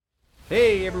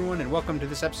Hey everyone, and welcome to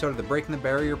this episode of the Breaking the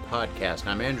Barrier podcast.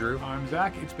 I'm Andrew. I'm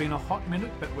Zach. It's been a hot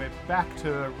minute, but we're back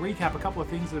to recap a couple of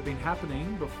things that have been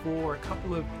happening before a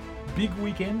couple of big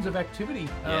weekends of activity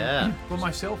for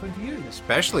myself and for you.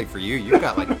 Especially for you. You've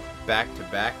got like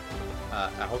back-to-back. I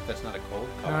hope that's not a cold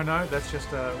cough. No, that's just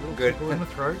a little Good. tickle in the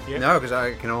throat. Yep. No, because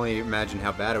I can only imagine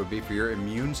how bad it would be for your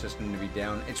immune system to be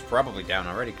down. It's probably down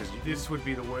already because This would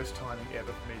be the worst timing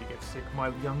ever for me to get sick. My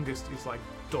youngest is like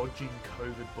dodging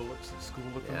COVID bullets at school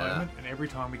at the moment, and every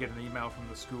time we get an email from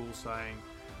the school saying,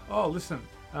 "Oh, listen,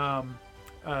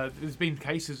 there's been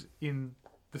cases in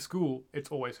the school," it's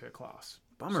always her class.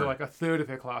 Bummer. So like a third of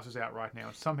her class is out right now,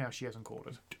 and somehow she hasn't caught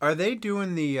it. Are they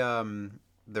doing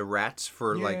the rats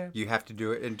for like you have to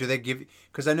do it? And do they give?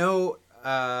 Because I know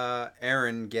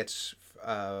Aaron gets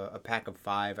a pack of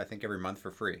 5, I think, every month for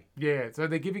free. Yeah, so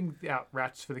they're giving out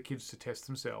rats for the kids to test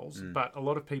themselves, but a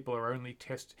lot of people are only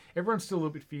everyone's still a little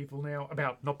bit fearful now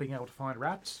about not being able to find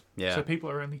rats. Yeah. So people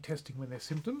are only testing when there's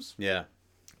symptoms. Yeah.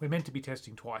 We're meant to be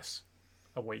testing twice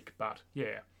a week, but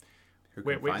yeah. Who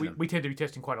can find them? We tend to be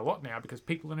testing quite a lot now because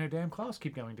people in her damn class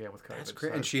keep going down with COVID. That's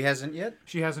great. So And she hasn't yet?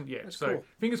 she hasn't yet. That's So cool.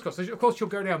 fingers crossed. So of course, she'll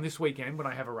go down this weekend when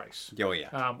I have a race. Oh,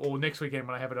 yeah. Or next weekend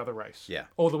when I have another race. Yeah.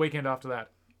 Or the weekend after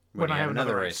that when you I have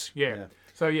another race. Yeah. Yeah.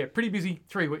 So yeah, pretty busy.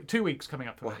 2 weeks coming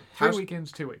up for Well, that. how's- 3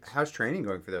 weekends, 2 weeks. How's training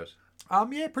going for those?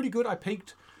 Yeah, pretty good. I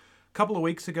peaked a couple of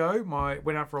weeks ago.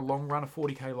 Went out for a long run, a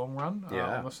 40k long run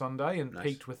on a Sunday, and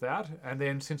peaked with that. And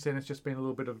then since then, it's just been a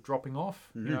little bit of dropping off.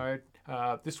 You know,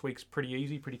 this week's pretty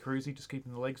easy, pretty cruisy, just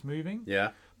keeping the legs moving.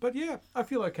 Yeah. But yeah, I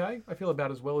feel okay. I feel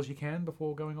about as well as you can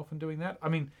before going off and doing that. I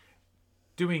mean,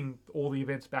 doing all the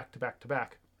events back to back to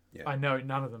back. Yeah. I know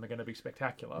none of them are going to be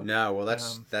spectacular. No, well,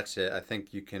 that's it. I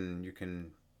think you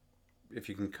can, if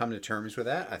you can come to terms with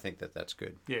that, I think that's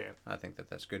good. Yeah. I think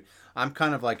that's good. I'm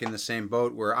kind of like in the same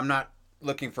boat where I'm not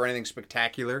looking for anything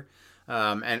spectacular,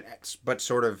 but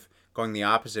sort of going the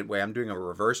opposite way. I'm doing a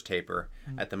reverse taper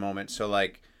at the moment, so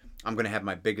like I'm going to have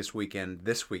my biggest weekend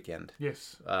this weekend.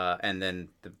 Yes. And then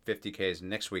the 50Ks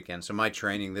next weekend. So my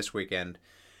training this weekend,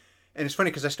 and it's funny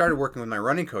because I started working with my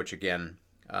running coach again.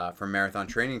 From Marathon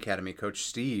Training Academy, Coach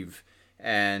Steve,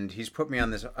 and he's put me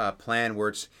on this plan where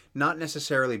it's not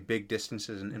necessarily big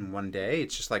distances in one day.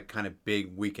 It's just like kind of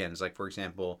big weekends. Like, for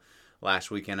example,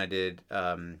 last weekend I did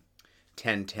 10,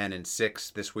 10, and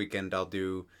 6. This weekend I'll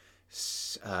do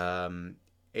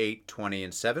 8, 20,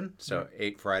 and 7. So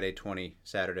 8 Friday, 20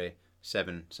 Saturday,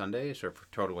 7 Sunday. So for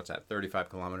total, what's that, 35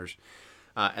 kilometers.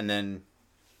 And then,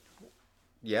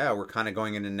 yeah, we're kind of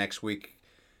going into next week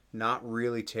not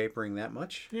really tapering that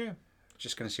much. Yeah.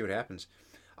 Just going to see what happens.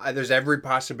 There's every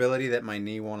possibility that my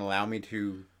knee won't allow me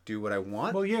to do what I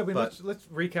want. Well, yeah, let's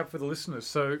recap for the listeners.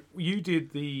 So you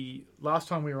did last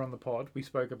time we were on the pod, we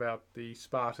spoke about the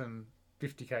Spartan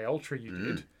 50k Ultra you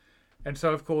did. And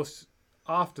so, of course,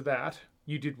 after that,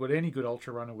 you did what any good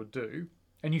ultra runner would do,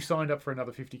 and you signed up for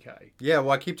another 50k. Yeah,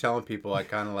 well, I keep telling people I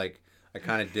kind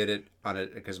of did it on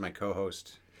it because my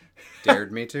co-host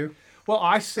dared me to. Well,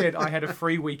 I said I had a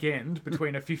free weekend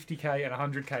between a 50k and a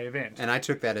 100k event. And I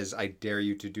took that as I dare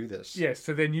you to do this. Yes,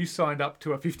 so then you signed up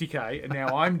to a 50k, and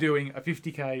now I'm doing a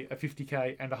 50k, a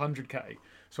 50k, and a 100k.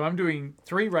 So I'm doing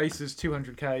 3 races,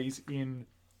 200ks in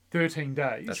 13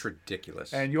 days. That's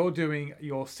ridiculous. And you're doing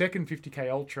your second 50k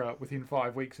ultra within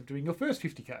 5 weeks of doing your first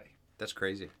 50k. That's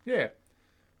crazy. Yeah.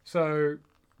 So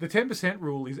the 10%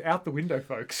 rule is out the window,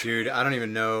 folks. Dude, I don't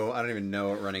even know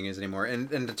what running is anymore.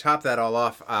 And to top that all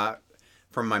off,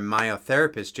 from my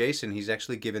myotherapist, Jason, he's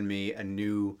actually given me a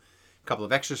new couple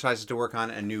of exercises to work on,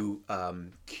 a new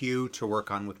cue to work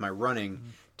on with my running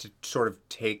to sort of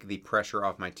take the pressure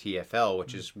off my TFL,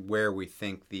 which is where we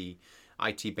think the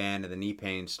IT band and the knee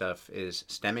pain stuff is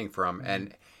stemming from.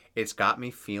 And it's got me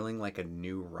feeling like a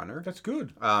new runner. That's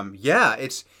good. Yeah,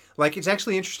 it's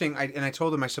actually interesting. I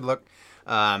told him, I said, look,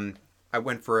 I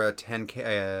went for a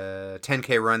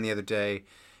 10K run the other day,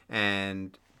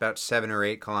 and about 7 or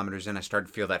 8 kilometers in, I started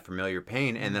to feel that familiar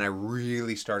pain, and then I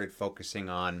really started focusing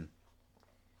on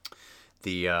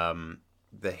the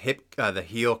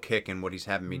heel kick and what he's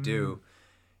having me do,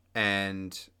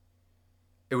 and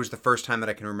it was the first time that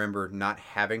I can remember not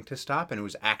having to stop, and it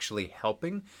was actually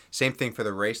helping. Same thing for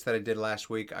the race that I did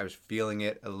last week. I was feeling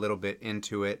it a little bit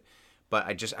into it, but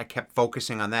I kept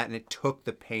focusing on that, and it took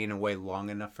the pain away long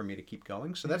enough for me to keep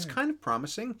going. So that's kind of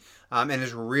promising, and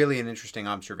is really an interesting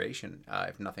observation,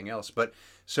 if nothing else. But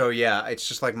so yeah, it's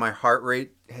just like my heart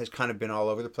rate has kind of been all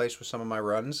over the place with some of my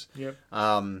runs. Yep.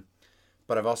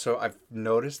 But I've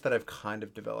noticed that I've kind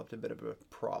of developed a bit of a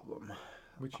problem.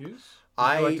 Which is?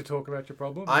 Would you like to talk about your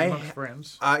problem amongst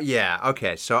friends? Yeah.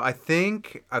 Okay. So I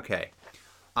think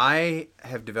I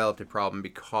have developed a problem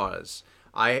because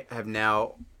I'm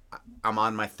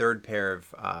on my third pair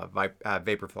of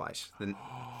Vaporflies.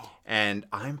 And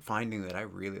I'm finding that I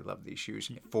really love these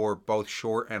shoes for both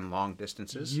short and long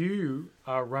distances. You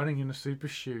are running in a super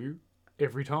shoe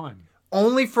every time.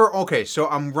 So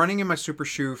I'm running in my super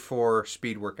shoe for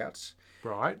speed workouts.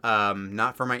 Right.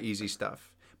 Not for my easy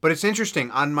stuff. But it's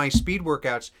interesting. On my speed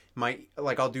workouts,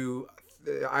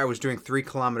 I was doing 3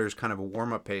 kilometers kind of a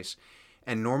warm-up pace.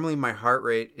 And normally my heart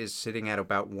rate is sitting at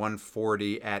about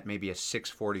 140 at maybe a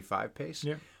 6:45 pace.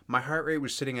 Yeah. My heart rate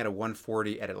was sitting at a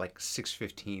 140 at like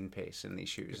 6:15 pace in these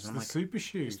shoes. It's the super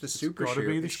shoes. It's the super shoe. It's gotta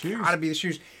be the shoes. It's gotta be the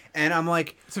shoes. And I'm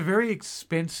like... It's a very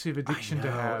expensive addiction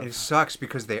to have. It sucks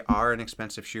because they are an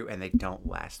expensive shoe and they don't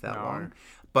last that No. long.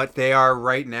 But they are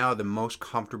right now the most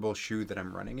comfortable shoe that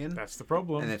I'm running in. That's the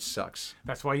problem. And it sucks.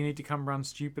 That's why you need to come run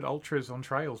stupid ultras on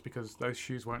trails, because those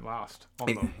shoes won't last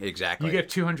on them. Exactly. You get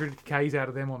 200 Ks out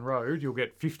of them on road, you'll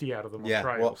get 50 out of them on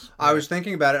trails. Well, I was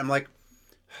thinking about it. I'm like,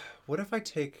 what if I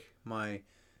take my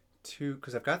 2,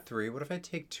 because I've got 3, what if I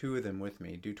take 2 of them with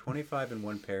me, do 25 in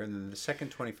one pair, and then the second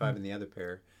 25 in the other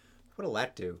pair? What'll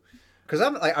that do? Because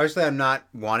obviously I'm not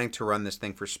wanting to run this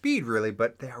thing for speed, really,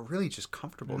 but they are really just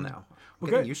comfortable now.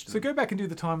 Go back and do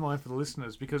the timeline for the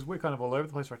listeners, because we're kind of all over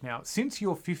the place right now. Since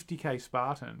your 50k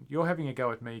Spartan, you're having a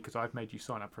go at me because I've made you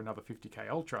sign up for another 50k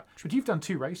Ultra. But you've done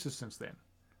 2 races since then.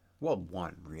 Well,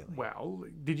 1, really. Well,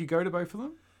 did you go to both of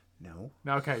them? No.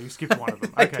 No, okay, you skipped one of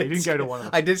them. Okay, you didn't go to one of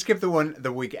them. I did skip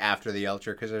the week after the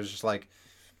Ultra because I was just like,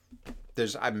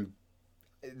 there's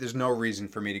no reason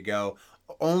for me to go.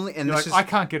 I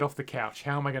can't get off the couch.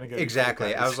 How am I going to go?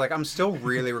 Exactly. I was like, I'm still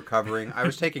really recovering. I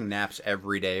was taking naps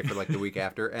every day for like the week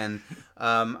after, and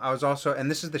I was also, and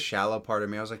this is the shallow part of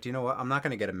me. I was like, do you know what? I'm not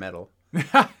going to get a medal,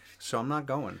 so I'm not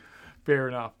going. Fair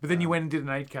enough. But then you went and did an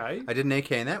 8K. I did an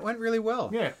 8K, and that went really well.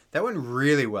 Yeah, that went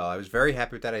really well. I was very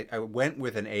happy with that. I went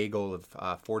with an A goal of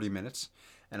 40 minutes.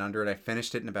 And under it, I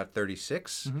finished it in about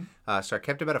 36. Mm-hmm. So I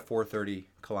kept about a 4:30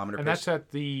 kilometer pace. And that's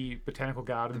at the Botanical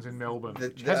Gardens in Melbourne.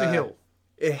 It has a hill.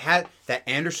 It had that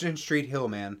Anderson Street Hill,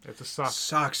 man. It's a suck.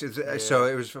 Sucks. So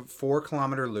it was a 4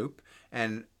 kilometer loop,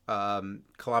 and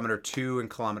kilometer 2 and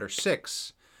kilometer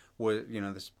 6 was,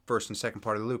 this first and second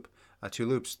part of the loop, 2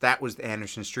 loops. That was the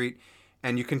Anderson Street,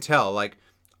 and you can tell, like,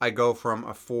 I go from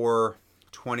a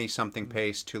 4:20 something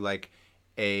pace to like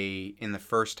in the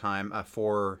first time a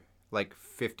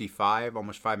 4:55,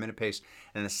 almost 5-minute pace,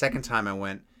 and the second time I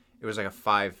went, it was like a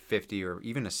 5:50 or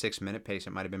even a 6-minute pace. It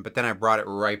might have been, but then I brought it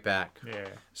right back. Yeah.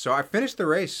 So I finished the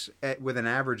race with an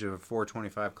average of a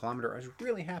 4:25 kilometer. I was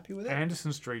really happy with it.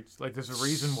 Anderson Street, like, there's a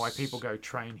reason why people go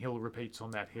train hill repeats on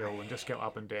that hill and just go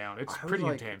up and down. It's pretty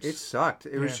intense. It sucked.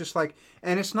 It was just like,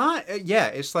 and it's not.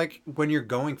 It's like when you're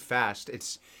going fast.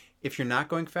 If you're not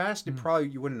going fast,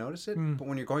 you wouldn't notice it. But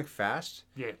when you're going fast,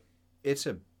 it's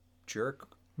a jerk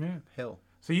hill.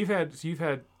 So you've had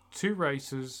 2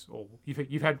 races, or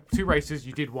you've had 2 races.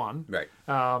 You did one, right?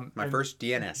 My first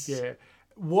DNS. Yeah.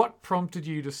 What prompted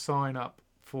you to sign up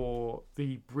for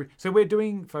So we're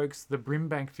doing, folks, the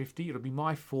Brimbank 50. It'll be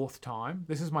my 4th time.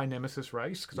 This is my nemesis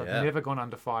race because I've never gone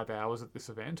under 5 hours at this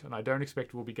event, and I don't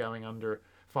expect we'll be going under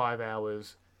 5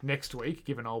 hours next week,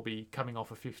 given I'll be coming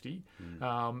off a 50.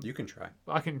 You can try.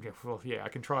 I can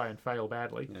try and fail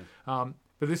badly. Yeah.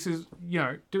 But this is,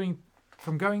 doing.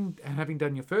 From going and having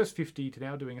done your first 50 to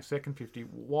now doing a second 50,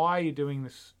 why are you doing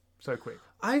this so quick?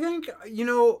 I think,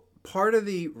 part of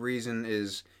the reason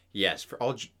is, yes, for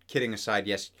all kidding aside,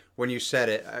 yes, when you said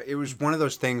it, it was one of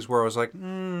those things where I was like,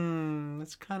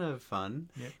 that's kind of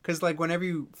fun. Because, like, whenever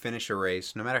you finish a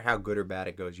race, no matter how good or bad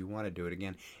it goes, you want to do it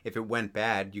again. If it went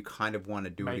bad, you kind of want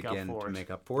to do it again to make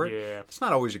up for it. Yeah. It's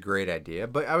not always a great idea,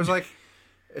 but I was like,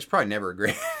 it's probably never a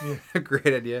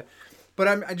great idea. But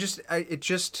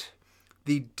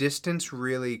the distance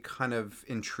really kind of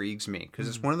intrigues me because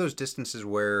it's one of those distances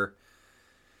where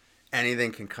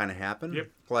anything can kind of happen.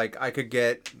 Yep. Like, I could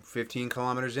get 15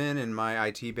 kilometers in and my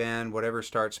IT band, whatever,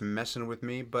 starts messing with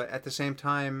me. But at the same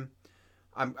time,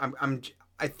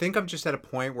 I think I'm just at a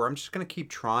point where I'm just going to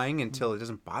keep trying until it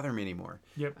doesn't bother me anymore.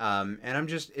 Yep. And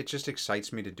it just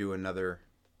excites me to do another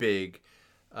big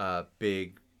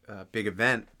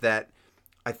event that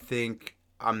I think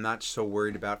I'm not so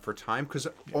worried about for time, because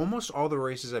almost all the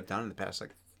races I've done in the past,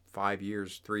 like 5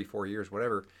 years, 3-4 years,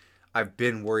 whatever, I've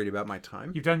been worried about my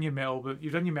time. You've done your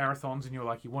marathons, and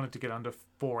you wanted to get under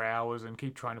 4 hours and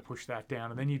keep trying to push that down.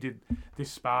 And then you did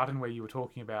this Spartan where you were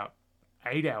talking about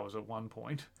 8 hours at one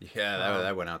point. Yeah,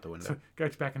 that went out the window. So go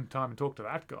back in time and talk to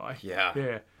that guy.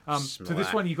 Yeah. So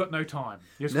this one, you got no time.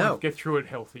 You just want to get through it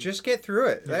healthy. Just get through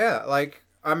it. Yeah. Like,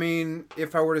 I mean,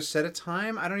 if I were to set a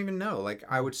time, I don't even know. Like,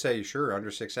 I would say, sure,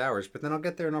 under 6 hours, but then I'll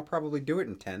get there and I'll probably do it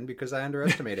in 10 because I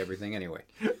underestimate everything anyway.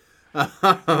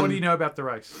 What do you know about the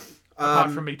race? Apart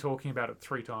Um, from me talking about it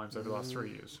 3 times over the last 3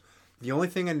 years. The only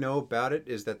thing I know about it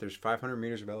is that there's 500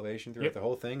 meters of elevation throughout Yep. the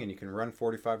whole thing, and you can run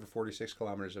 45 or 46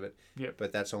 kilometers of it. Yep.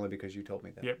 But that's only because you told me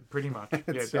that. Yep, pretty much. Yeah,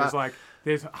 It's,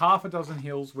 there's half a dozen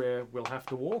hills where we'll have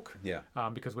to walk. Yeah.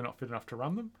 Because we're not fit enough to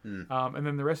run them. And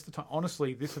then the rest of the time,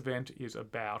 honestly, this event is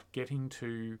about getting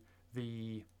to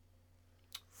the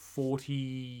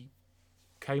 40k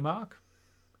mark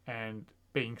and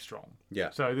being strong. Yeah.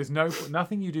 So there's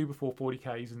nothing you do before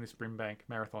 40k's in this Brimbank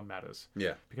Marathon matters.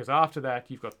 Yeah. Because after that,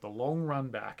 you've got the long run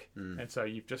back. And so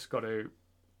you've just got to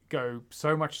go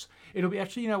so much. It'll be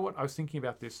actually, you know what? I was thinking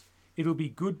about this. It'll be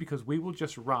good because we will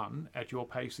just run at your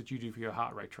pace that you do for your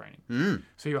heart rate training.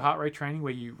 So your heart rate training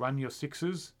where you run your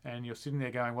 6s and you're sitting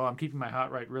there going, well, I'm keeping my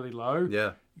heart rate really low.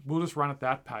 Yeah. We'll just run at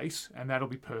that pace and that'll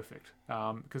be perfect.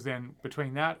 Because then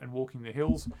between that and walking the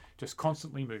hills, just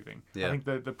constantly moving. Yeah. I think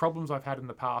the problems I've had in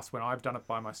the past when I've done it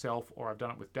by myself or I've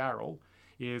done it with Daryl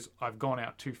is I've gone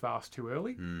out too fast too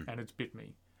early and it's bit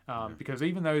me. Because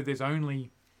even though there's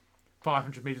only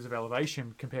 500 meters of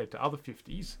elevation compared to other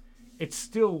 50s, it's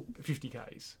still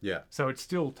 50k's. Yeah. So it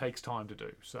still takes time to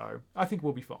do. So I think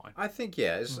we'll be fine. I think,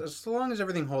 yeah, as long as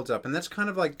everything holds up. And that's kind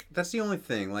of like, that's the only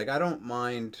thing. Like, I don't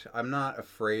mind, I'm not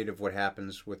afraid of what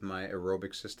happens with my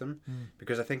aerobic system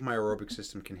because I think my aerobic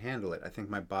system can handle it. I think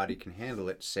my body can handle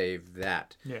it, save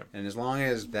that. Yeah. And as long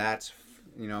as that's,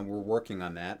 we're working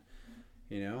on that,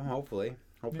 hopefully,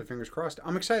 fingers crossed.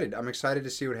 I'm excited. I'm excited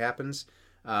to see what happens.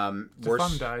 It's a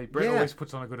fun day. Brett always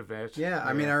puts on a good event. Yeah,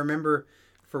 I mean, I remember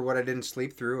for what I didn't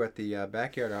sleep through at the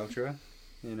backyard ultra,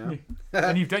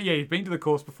 And you've been to the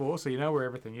course before, so you know where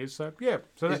everything is. So yeah,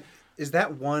 is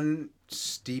that one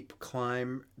steep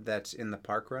climb that's in the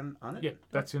park run on it? Yeah,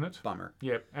 that's in it. Bummer.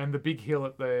 Yeah, and the big hill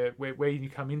at where you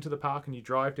come into the park and you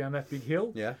drive down that big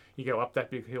hill. Yeah. You go up that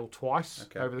big hill twice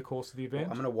over the course of the event.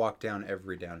 Well, I'm going to walk down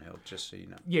every downhill, just so you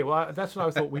know. Yeah, well, that's what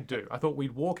I thought we'd do. I thought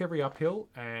we'd walk every uphill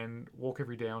and walk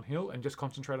every downhill and just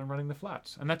concentrate on running the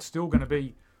flats. And that's still going to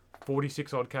be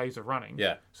 46 odd Ks of running.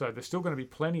 Yeah. So there's still going to be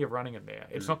plenty of running in there.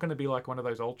 It's not going to be like one of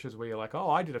those ultras where you're like, oh,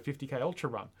 I did a 50k ultra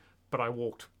run, but I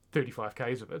walked 35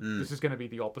 Ks of it. This is going to be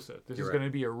the opposite. This is going to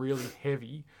be a really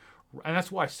heavy, and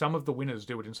that's why some of the winners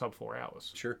do it in sub 4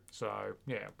 hours. Sure. So,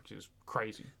 yeah, which is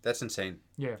crazy. That's insane.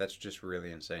 Yeah. That's just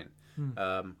really insane.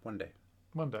 One day.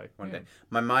 One day. One day.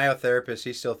 My myotherapist,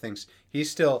 he still thinks,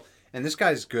 and this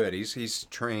guy's good. He's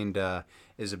trained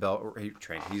he's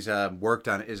worked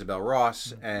on Isabel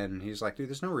Ross, and he's like, dude,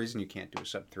 there's no reason you can't do a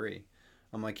sub 3.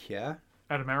 I'm like, yeah.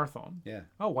 At a marathon? Yeah.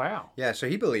 Oh, wow. Yeah, so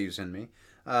he believes in me.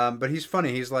 But he's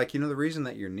funny. He's like, the reason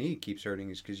that your knee keeps hurting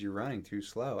is because you're running too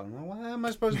slow. I'm like, well, how am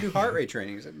I supposed to do heart rate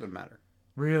training? He said, it doesn't matter.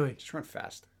 Really? Just run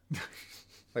fast.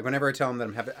 Like, whenever I tell him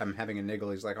that I'm having a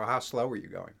niggle, he's like, oh, how slow are you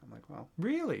going? I'm like, well.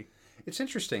 Really? It's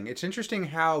interesting. It's interesting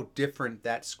how different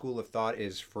that school of thought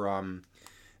is from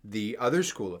the other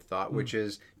school of thought, which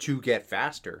is to get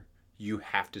faster, you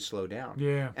have to slow down.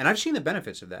 Yeah. And I've seen the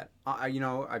benefits of that. I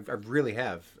really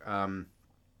have.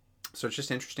 So it's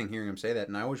just interesting hearing him say that.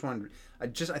 And I always wanted, I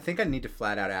think I need to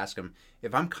flat out ask him,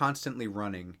 if I'm constantly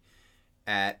running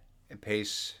at a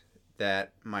pace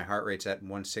that my heart rate's at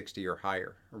 160 or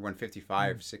higher, or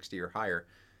 155, 60 or higher,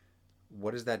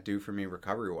 what does that do for me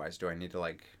recovery-wise? Do I need to,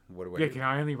 what do I do? Can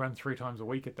I only run 3 times a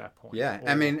week at that point? Yeah,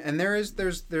 I mean, and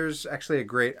there's actually a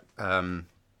great, the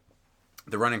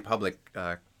Running Public,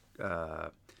 Kirk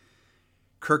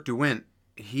DeWint,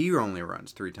 he only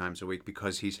runs 3 times a week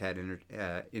because he's had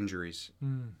injuries.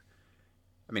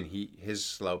 I mean, his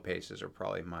slow paces are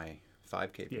probably my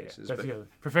 5K paces. That's the other.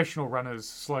 Professional runners'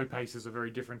 slow paces are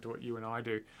very different to what you and I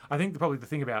do. I think probably the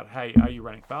thing about, hey, are you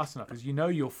running fast enough, is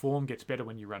your form gets better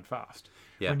when you run fast.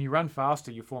 Yeah. When you run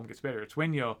faster, your form gets better. It's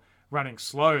when you're running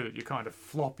slow that you're kind of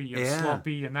floppy and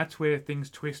sloppy, and that's where things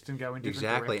twist and go in different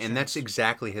directions. And that's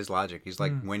exactly his logic. He's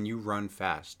like, when you run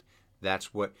fast,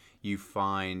 that's what you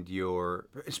find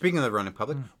Speaking of the Running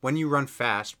Public, when you run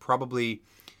fast, probably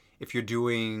if you're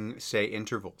doing, say,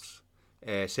 intervals,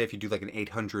 say if you do like an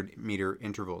 800-meter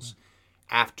intervals,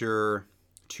 after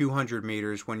 200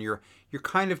 meters, when you're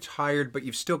kind of tired, but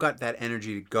you've still got that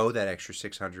energy to go that extra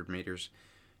 600 meters,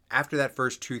 after that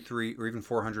first 2, 3, or even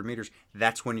 400 meters,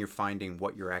 that's when you're finding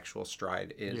what your actual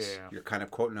stride is. Yeah. Your kind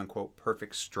of quote-unquote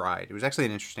perfect stride. It was actually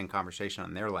an interesting conversation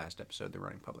on their last episode, The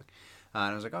Running Public. And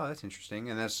I was like, oh, that's interesting.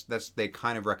 And that's they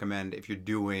kind of recommend if you're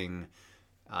doing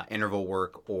interval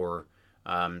work or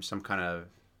some kind of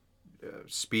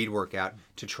speed workout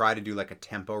to try to do like a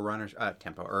tempo run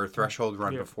or a threshold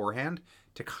run beforehand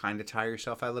to kind of tire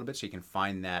yourself out a little bit so you can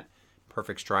find that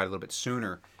perfect stride a little bit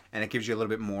sooner, and it gives you a little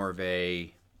bit more of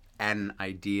an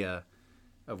idea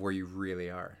of where you really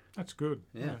are. That's good.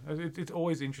 Yeah. It's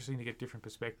always interesting to get different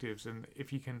perspectives, and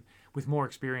if you can, with more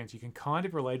experience, you can kind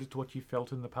of relate it to what you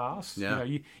felt in the past. Yeah.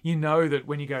 You know that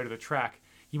when you go to the track,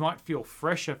 you might feel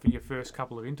fresher for your first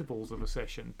couple of intervals of a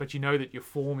session, but you know that your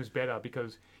form is better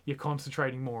because you're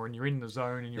concentrating more and you're in the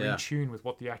zone and you're in tune with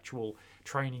what the actual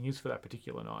training is for that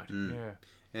particular night. Yeah.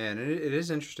 And it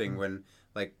is interesting when,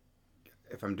 like,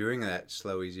 if I'm doing that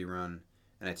slow, easy run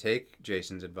and I take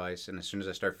Jason's advice, and as soon as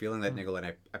I start feeling that niggle and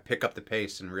I pick up the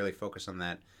pace and really focus on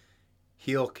that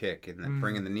heel kick and then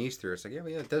bringing the knees through, it's like, yeah,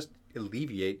 it does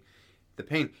alleviate the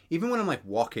pain. Even when I'm like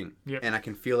walking and I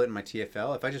can feel it in my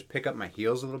TFL, if I just pick up my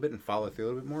heels a little bit and follow through a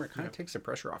little bit more, it kind of takes the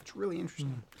pressure off. It's really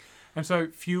interesting. And so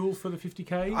fuel for the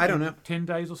 50K? I don't know. 10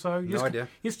 days or so? No idea.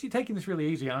 You're taking this really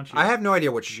easy, aren't you? I have no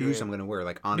idea what shoes I'm going to wear.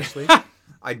 Like, honestly,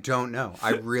 I don't know.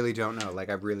 I really don't know. Like,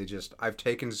 I've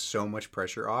taken so much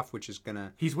pressure off, which is going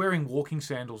to... He's wearing walking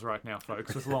sandals right now,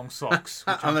 folks, with long socks,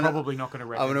 which I'm probably not going to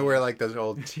recommend. I'm going to wear, like, those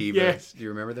old Tevas. Do you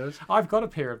remember those? I've got a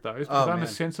pair of those, because I'm a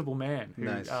sensible man who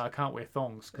can't wear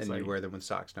thongs. And you wear them with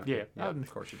socks, don't you? Yeah.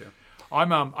 Of course you do.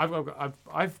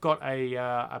 I've got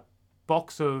a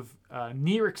box of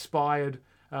near-expired...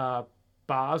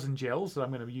 bars and gels that I'm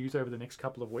going to use over the next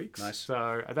couple of weeks. Nice.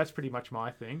 So that's pretty much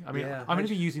my thing. I mean, I'm going to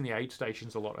be using the aid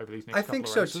stations a lot over these next couple of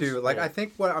races. I think so too. Like, I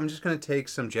think I'm just going to take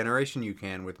some Generation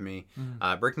UCAN with me.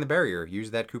 Breaking the Barrier.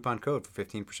 Use that coupon code for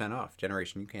 15% off.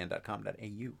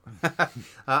 GenerationUCAN.com.au.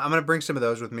 I'm going to bring some of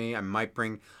those with me.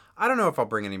 I don't know if I'll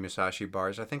bring any Musashi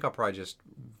bars. I think I'll probably just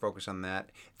focus on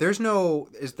that. There's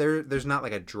not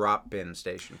like a drop bin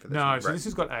station for this. No, one, so this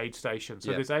has got aid stations.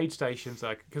 So there's aid stations,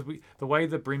 like, because the way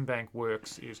the Brimbank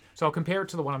works is, so I'll compare it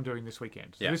to the one I'm doing this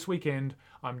weekend. So this weekend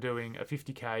I'm doing a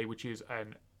 50K, which is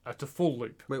it's a full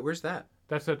loop. Wait, where's that?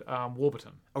 That's at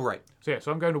Warburton. Oh, right.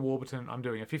 So I'm going to Warburton. I'm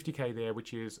doing a 50K there,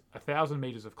 which is 1,000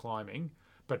 meters of climbing,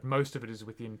 but most of it is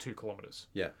within 2 kilometers.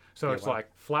 Yeah. So it's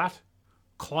like flat,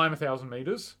 climb 1,000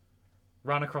 meters,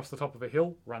 run across the top of a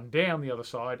hill, run down the other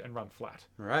side, and run flat.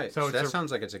 Right. So that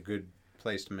sounds like it's a good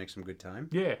place to make some good time.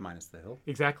 Yeah. Minus the hill.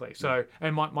 Exactly. So,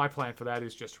 and my plan for that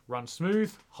is just run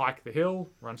smooth, hike the hill,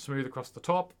 run smooth across the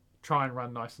top, try and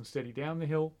run nice and steady down the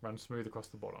hill, run smooth across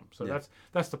the bottom. So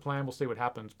that's the plan. We'll see what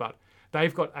happens. But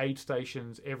they've got aid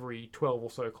stations every 12 or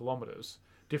so kilometers,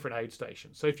 different aid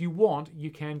stations. So if you want,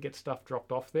 you can get stuff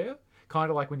dropped off there,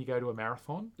 kind of like when you go to a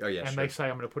marathon. Oh, yeah, and sure. they say,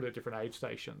 I'm going to put it at different aid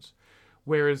stations.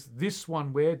 Whereas this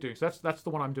one we're doing, so that's the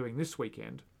one I'm doing this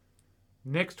weekend.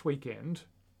 Next weekend,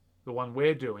 the one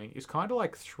we're doing is kind of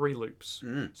like 3 loops.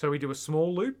 So we do a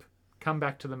small loop, come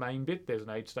back to the main bit, there's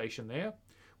an aid station there.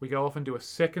 We go off and do a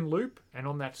second loop, and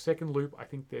on that second loop, I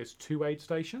think there's 2 aid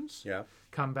stations. Yeah.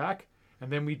 Come back,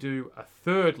 and then we do a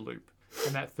third loop,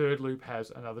 and that third loop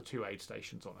has another 2 aid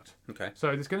stations on it. Okay.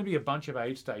 So there's going to be a bunch of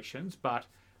aid stations, but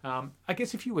I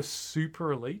guess if you were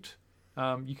super elite,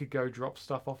 you could go drop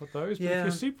stuff off at those. But if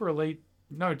you're super elite,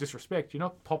 no disrespect, you're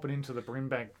not popping into the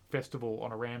Brimbank Festival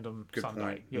on a random Sunday.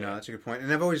 Point. Yeah. No, that's a good point.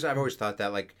 And I've always thought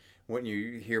that, like, when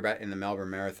you hear about in the Melbourne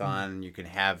Marathon, you can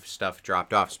have stuff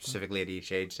dropped off specifically at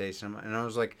each aid station. And I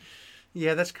was like,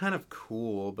 yeah, that's kind of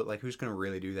cool, but, like, who's going to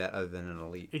really do that other than an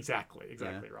elite? Exactly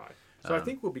right. So I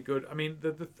think we'll be good. I mean,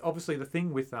 obviously the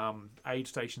thing with aid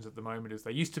stations at the moment is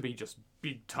they used to be just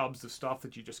big tubs of stuff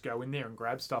that you just go in there and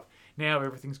grab stuff. Now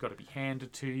everything's got to be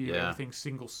handed to you. Yeah. Everything's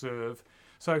single serve.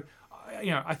 So,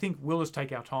 I think we'll just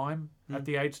take our time at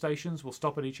the aid stations. We'll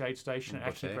stop at each aid station and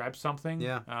actually grab something.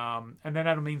 Yeah. And then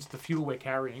that means the fuel we're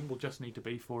carrying will just need to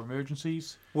be for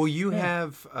emergencies. Well, you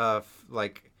have, I'm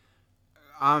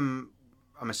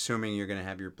assuming you're going to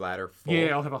have your bladder full. Yeah,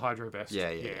 I'll have a hydro vest.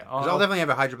 Yeah. Because I'll definitely have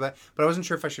a hydro bladder, but I wasn't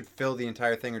sure if I should fill the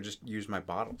entire thing or just use my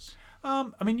bottles.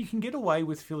 I mean, you can get away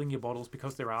with filling your bottles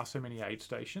because there are so many aid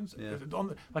stations. Yeah.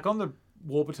 On the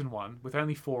Warburton one, with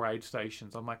only 4 aid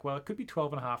stations, I'm like, well, it could be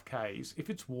 12.5 Ks. If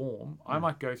it's warm, I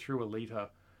might go through a litre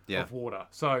of water.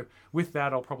 So with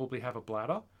that, I'll probably have a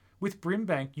bladder. With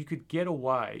Brimbank, you could get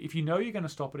away. If you know you're going to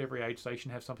stop at every aid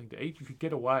station, have something to eat, you could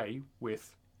get away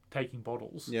with taking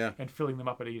bottles and filling them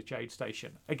up at each aid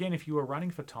station. Again, if you were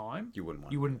running for time, you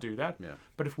wouldn't do that. Yeah.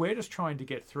 But if we're just trying to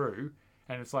get through,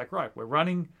 and it's like, right, we're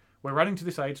running to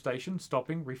this aid station,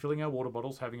 stopping, refilling our water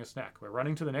bottles, having a snack. We're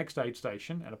running to the next aid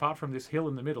station, and apart from this hill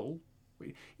in the middle,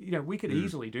 we could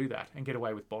easily do that and get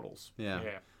away with bottles. Yeah.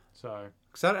 So,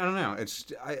 because I don't know,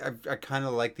 I kind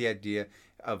of like the idea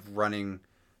of running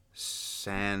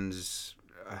sans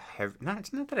heavy.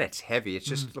 It's not that it's heavy. It's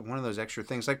just one of those extra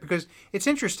things. Like, because it's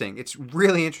interesting. It's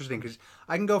really interesting because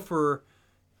I can go for,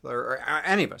 or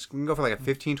any of us can go for like a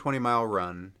 15, 20-mile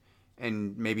run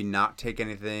and maybe not take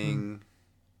anything.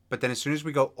 But then as soon as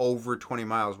we go over 20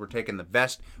 miles, we're taking the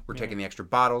vest, we're taking the extra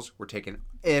bottles, we're taking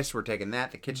this, we're taking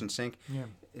that, the kitchen sink. Yeah.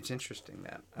 It's interesting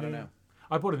that. I don't know.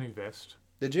 I bought a new vest.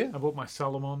 Did you? I bought my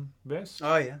Salomon vest.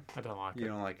 Oh, yeah. I don't like it. You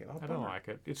don't like it? I don't like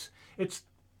it.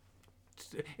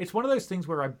 It's one of those things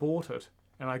where I bought it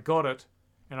and I got it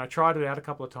and I tried it out a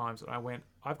couple of times and I went,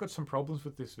 I've got some problems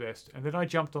with this vest. And then I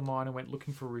jumped online and went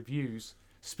looking for reviews,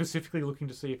 specifically looking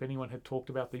to see if anyone had talked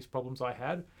about these problems I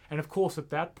had. And of course, at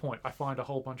that point, I find a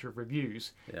whole bunch of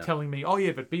reviews telling me, oh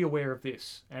yeah, but be aware of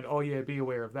this. And oh yeah, be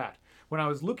aware of that. When I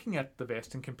was looking at the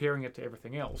vest and comparing it to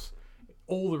everything else,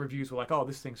 all the reviews were like, oh,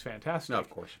 this thing's fantastic. No, of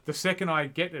course. The second I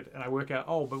get it and I work out,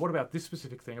 oh, but what about this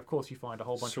specific thing? Of course, you find a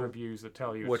whole bunch of reviews that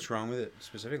tell you. What's wrong with it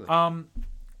specifically?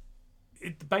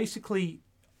 It basically,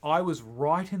 I was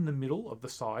right in the middle of the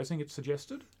sizing it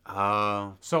suggested.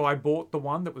 Oh. So I bought the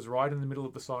one that was right in the middle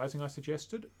of the sizing I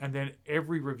suggested. And then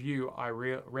every review I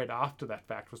read after that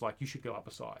fact was like, you should go up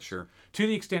a size. Sure. To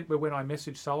the extent where when I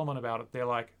messaged Salomon about it, they're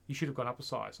like, you should have gone up a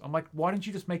size. I'm like, why didn't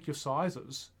you just make your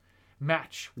sizes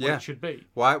match what it should be?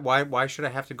 Why should I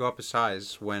have to go up a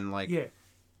size when like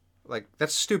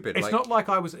that's stupid. It's not like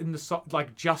I was in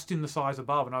the just in the size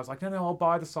above and I was like, no, I'll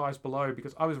buy the size below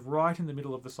because I was right in the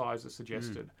middle of the size as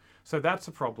suggested. So that's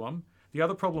a problem. The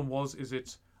other problem is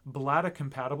it's bladder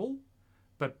compatible,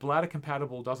 but bladder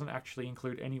compatible doesn't actually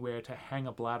include anywhere to hang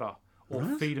a bladder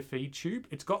or feed a feed tube.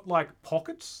 It's got like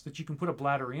pockets that you can put a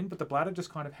bladder in, but the bladder just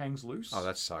kind of hangs loose. Oh,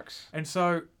 that sucks. And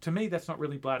so to me, that's not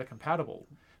really bladder compatible.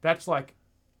 That's like,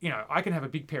 I can have a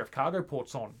big pair of cargo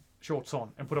shorts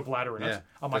on and put a bladder in it.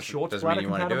 Are my shorts bladder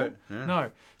compatible? Yeah.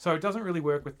 No. So it doesn't really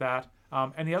work with that.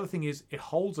 And the other thing is it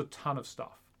holds a ton of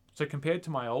stuff. So compared to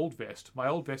my old vest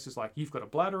is like you've got a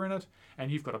bladder in it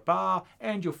and you've got a bar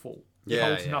and you're full. It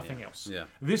holds nothing else. Yeah.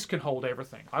 This can hold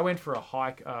everything. I went for a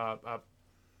hike, a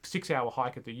 6-hour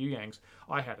hike at the Yuyangs.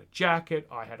 I had a jacket.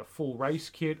 I had a full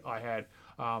race kit. I had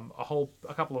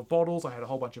a couple of bottles. I had a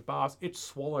whole bunch of bars. It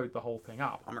swallowed the whole thing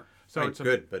up. So it's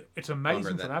good, but it's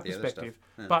amazing from that perspective.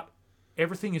 Yeah. But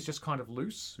everything is just kind of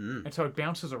loose, and so it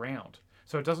bounces around.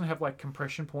 So it doesn't have like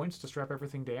compression points to strap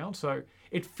everything down. So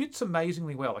it fits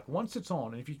amazingly well. Like once it's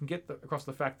on, and if you can get across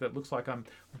the fact that it looks like I'm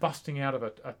busting out of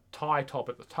a tie top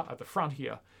at the front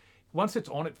here, once it's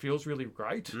on, it feels really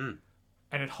great.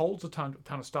 And it holds a ton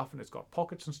of stuff, and it's got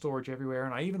pockets and storage everywhere.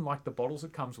 And I even like the bottles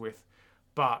it comes with,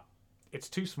 but it's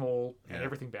too small and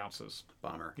everything bounces.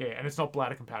 Bummer. Yeah, and it's not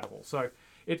bladder compatible. So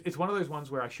it's one of those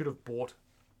ones where I should have bought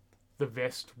the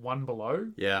vest one below.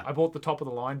 Yeah. I bought the top of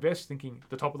the line vest thinking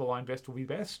the top of the line vest will be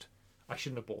best. I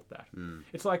shouldn't have bought that.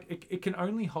 It's like it can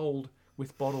only hold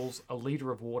with bottles a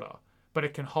litre of water, but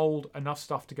it can hold enough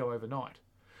stuff to go overnight.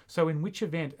 So in which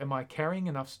event am I carrying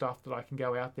enough stuff that I can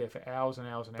go out there for hours and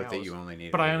hours and hours? But that you only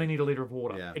need. But I only need a litre of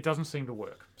water. Yeah. It doesn't seem to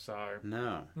work. So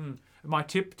no. My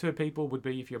tip to people would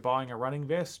be if you're buying a running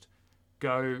vest,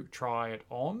 go try it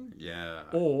on. Yeah.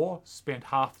 Or spend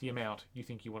half the amount you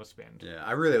think you want to spend. Yeah,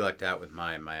 I really lucked out with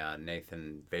my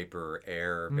Nathan Vapor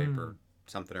Air, Vapor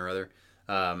something or other.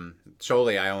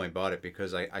 Solely, I only bought it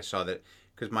because I saw that,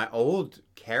 because my old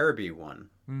Caribou one,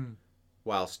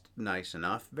 whilst nice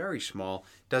enough, very small,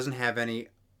 doesn't have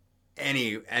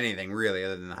anything really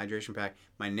other than the hydration pack.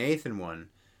 My Nathan one,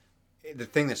 the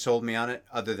thing that sold me on it,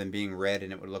 other than being red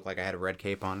and it would look like I had a red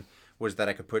cape on, was that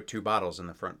I could put 2 bottles in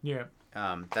the front. Yeah.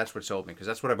 That's what sold me, because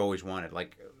that's what I've always wanted.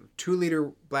 Like,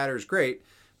 2-liter bladder is great,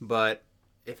 but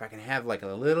if I can have like a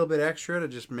little bit extra to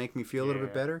just make me feel a little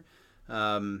bit better,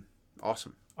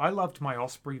 awesome. I loved my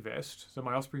Osprey vest. So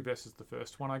my Osprey vest is the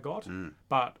first one I got,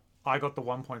 but I got the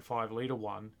 1.5 litre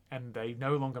one, and they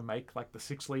no longer make like the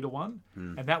 6 litre one,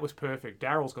 and that was perfect.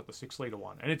 Daryl's got the 6 litre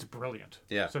one, and it's brilliant.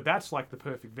 Yeah. So that's like the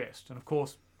perfect vest, and of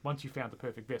course, once you found the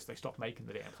perfect vest, they stopped making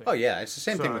the damn thing. Oh yeah, it's the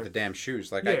same thing with the damn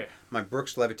shoes. Like my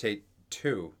Brooks Levitate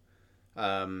 2,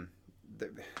 not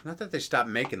that they stopped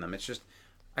making them. It's just,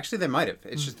 actually they might have.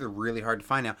 It's just they're really hard to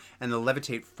find now. And the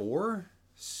Levitate 4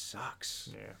 sucks.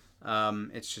 Yeah.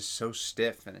 It's just so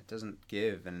stiff and it doesn't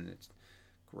give and it's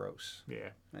gross. Yeah.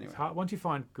 Anyway. It's hard. Once you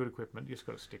find good equipment, you just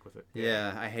got to stick with it.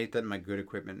 Yeah, I hate that my good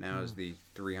equipment now is the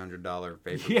 $300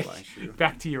 Vaporfly shoe.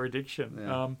 Back to your addiction.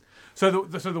 Yeah. So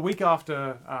the week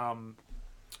after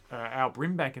our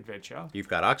Brimbank adventure, you've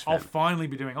got Oxfam. I'll finally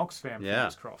be doing Oxfam.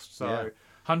 Fingers crossed. So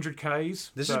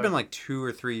 100Ks. This so has been like 2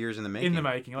 or 3 years in the making. in the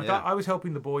making. Like Yeah. I was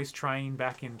helping the boys train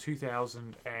back in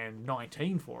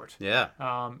 2019 for it. Yeah.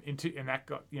 And that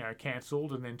got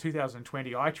cancelled, and then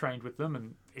 2020 I trained with them,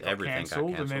 and it got Everything got cancelled,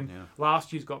 and cancelled, then yeah.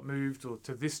 last year's got moved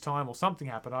to this time or something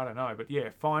happened. I don't know, but yeah,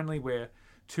 finally we're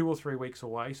 2 or 3 weeks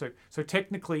away. So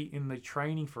technically in the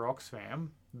training for Oxfam,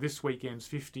 this weekend's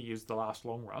 50 is the last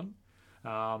long run,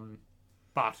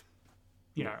 but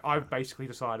I've basically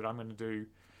decided I'm going to do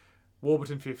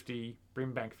Warburton 50,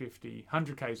 Brimbank 50,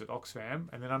 100Ks at Oxfam,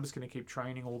 and then I'm just going to keep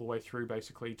training all the way through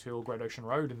basically till Great Ocean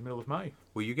Road in the middle of May.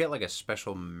 Will you get like a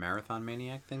special Marathon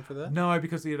Maniac thing for that? No,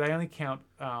 because they only count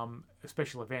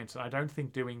special events, and I don't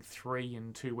think doing 3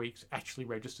 in 2 weeks actually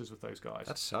registers with those guys.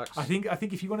 That sucks. I think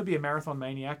if you want to be a marathon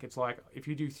maniac, it's like if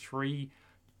you do 3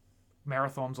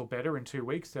 marathons or better in 2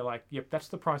 weeks, they're like, yep, that's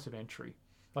the price of entry.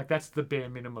 Like that's the bare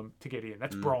minimum to get in.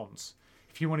 That's bronze.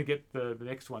 If you want to get the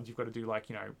next ones, you've got to do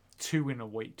 2 in a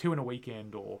week, 2 in a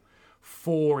weekend, or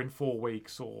 4 in 4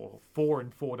 weeks, or 4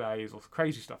 in 4 days, or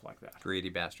crazy stuff like that. Greedy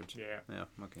bastards. Yeah. Yeah.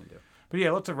 What can you do? But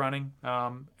yeah, lots of running.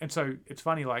 And so it's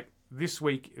funny, like this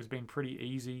week has been pretty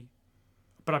easy,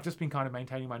 but I've just been kind of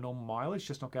maintaining my normal mileage,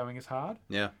 just not going as hard.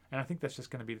 Yeah. And I think that's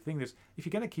just going to be the thing. If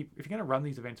you're going to run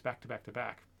these events back to back to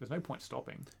back, there's no point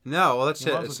stopping. No. Well, that's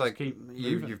You might it. as It's well like just keep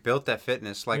moving. you've built that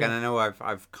fitness. Like, Yeah. and I know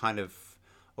I've kind of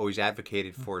always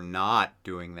advocated for not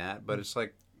doing that, but it's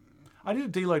like, I did a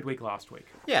deload week last week.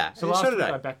 yeah. So and last so did week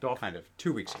I. I backed off. Kind of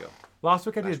 2 weeks ago. Last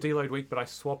week I did a deload week, but I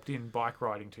swapped in bike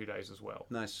riding 2 days as well.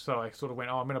 Nice. So I sort of went,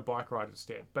 I'm going to bike ride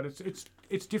instead. But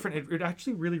it's different. It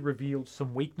actually really revealed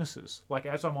some weaknesses. Like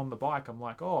as I'm on the bike, I'm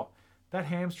like, oh, that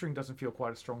hamstring doesn't feel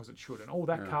quite as strong as it should, and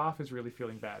that calf is really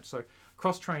feeling bad. So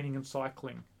cross training and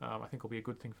cycling, I think will be a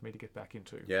good thing for me to get back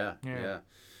into. Yeah.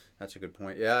 That's a good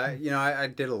point. Yeah, I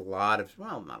did a lot of,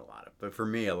 well, not a lot of, but for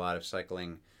me, a lot of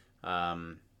cycling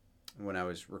when I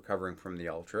was recovering from the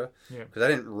ultra. Yeah. Because I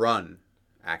didn't run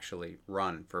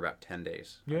for about 10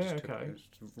 days. Yeah, It okay. was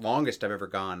the longest I've ever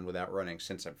gone without running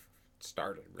since I've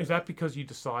started. Really. Is that because you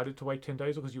decided to wait 10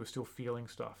 days, or because you were still feeling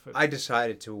stuff? I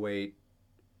decided to wait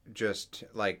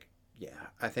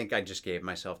I think I just gave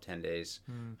myself 10 days.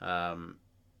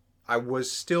 I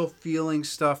was still feeling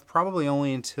stuff probably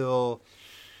only until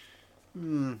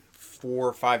 4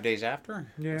 or 5 days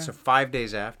after. Yeah. So 5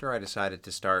 days after, I decided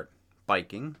to start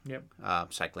biking, Yep.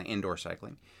 cycling, indoor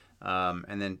cycling.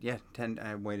 And then,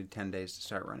 I waited 10 days to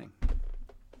start running.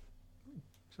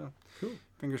 So, Cool.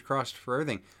 fingers crossed for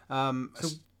everything. So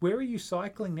where are you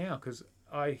cycling now? Because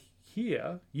I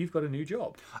hear you've got a new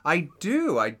job. I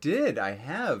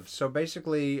have. So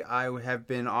basically, I have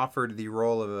been offered the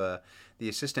role of the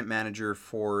assistant manager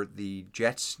for the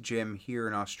Jets gym here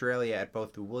in Australia at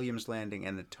both the Williams Landing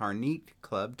and the Tarneet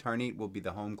Club. Tarneet will be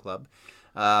the home club.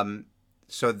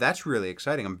 So that's really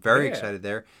exciting. I'm very excited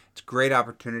there. It's a great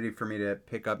opportunity for me to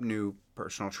pick up new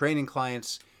personal training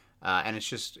clients. And it's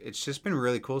just been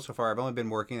really cool so far. I've only been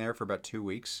working there for about 2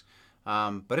 weeks.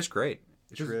 But it's great.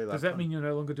 It's really a lot Does of that fun. mean you're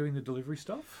no longer doing the delivery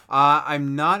stuff?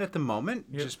 I'm not at the moment,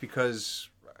 Yep. just because,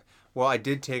 well, I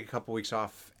did take a couple weeks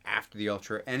off after the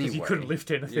ultra anyway. Because you couldn't lift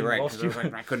anything. You're right, whilst 'cause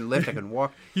I couldn't lift, I couldn't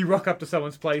walk. You rock up to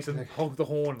someone's place and honk the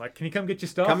horn, like, can you come get your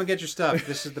stuff? Come and get your stuff.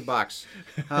 This is the box.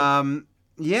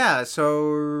 Yeah,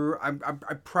 so I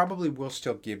probably will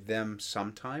still give them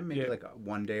some time, maybe like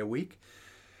 1 day a week,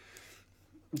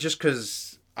 just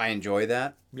because I enjoy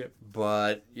that. Yep.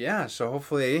 But yeah, so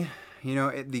hopefully,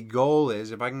 the goal is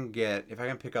if I can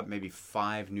pick up maybe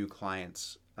 5 new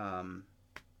clients, 5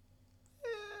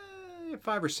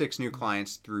 or 6 new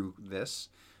clients through this,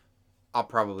 I'll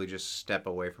probably just step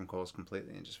away from Kohl's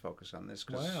completely and just focus on this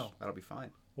because that'll be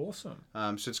fine. Awesome.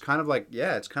 So it's kind of like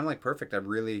perfect. I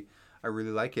really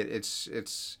like it. It's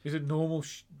Is it normal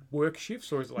work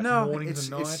shifts, or is it like no, mornings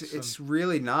and nights? it's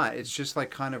really not. It's just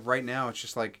like kind of right now. It's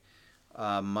just like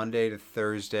Monday to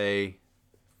Thursday,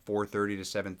 4:30 to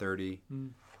 7:30.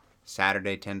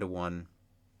 Saturday 10 to 1.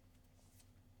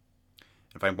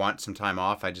 If I want some time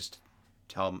off, I just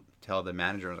tell the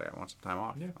manager, I want some time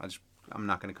off. Yeah. I'm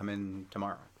not going to come in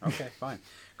tomorrow. Okay, fine.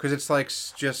 Because it's like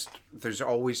just there's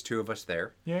always 2 of us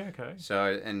there. Yeah, okay. So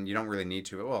and you don't really need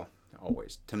to. Well,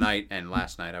 always. Tonight and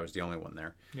last night I was the only one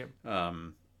there. Yep.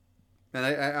 And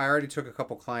I already took a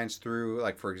couple clients through.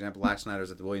 Like for example, last night I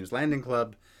was at the Williams Landing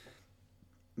Club.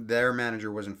 Their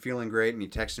manager wasn't feeling great, and he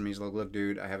texted me. He's like, "Look,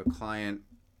 dude, I have a client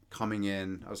coming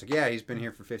in." I was like, "Yeah, he's been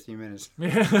here for 15 minutes."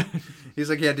 Yeah. He's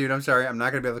like, "Yeah, dude, I'm sorry, I'm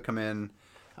not gonna be able to come in.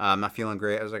 I'm not feeling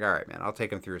great." I was like, "All right, man, I'll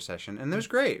take him through a session," and it was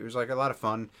great. It was like a lot of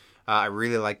fun. I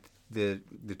really liked the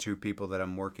 2 people that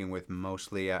I'm working with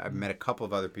mostly. I've met a couple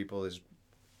of other people.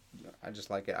 I just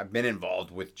like it. I've been involved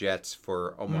with Jets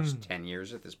for almost 10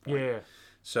 years at this point. Yeah.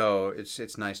 So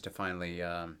it's nice to finally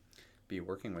be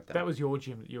working with them. That was your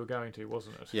gym that you were going to,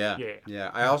 wasn't it?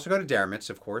 Yeah. I also go to Daramitz,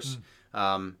 of course.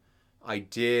 I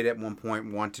did at one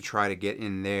point want to try to get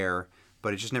in there,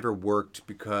 but it just never worked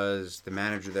because the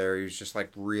manager there, he was just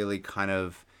like really kind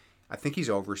of, I think he's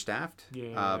overstaffed.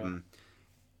 Yeah.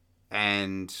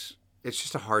 And it's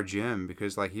just a hard gym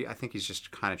because like I think he's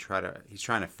just kind of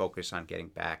trying to focus on getting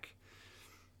back,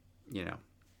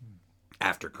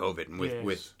 after COVID. And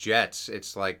with Jets,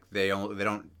 it's like they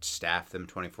don't staff them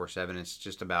 24/7. It's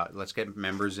just about let's get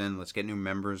members in, let's get new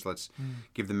members, let's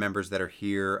give the members that are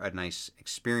here a nice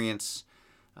experience.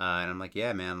 And I'm like,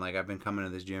 yeah, man, like I've been coming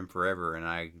to this gym forever, and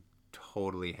I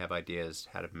totally have ideas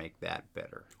how to make that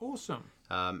better. Awesome.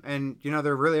 And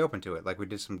they're really open to it. Like we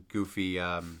did some goofy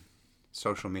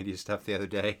social media stuff the other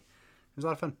day. It was a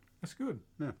lot of fun. That's good.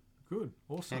 Yeah, good.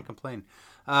 Awesome. Can't complain.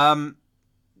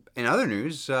 In other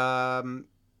news, Eliud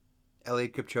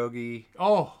Kipchoge.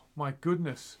 Oh my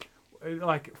goodness!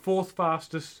 Like fourth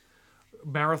fastest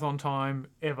marathon time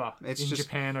ever in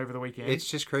Japan over the weekend. It's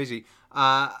just crazy.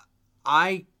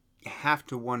 I have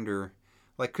to wonder,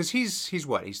 like, because he's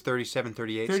what? He's 37,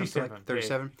 38? 37. Something like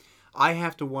 37? Yeah. I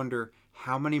have to wonder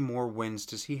how many more wins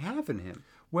does he have in him?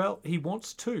 Well, he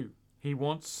wants two. He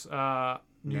wants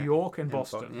New York and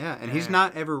Boston. And he's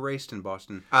not ever raced in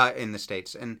Boston, in the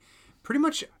States. And pretty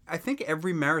much, I think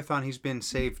every marathon he's been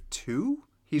saved to,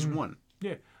 he's won.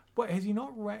 Yeah. But has he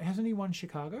not? Hasn't he won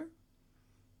Chicago?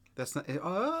 That's not...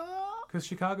 Because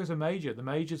Chicago's a major. The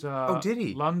majors are did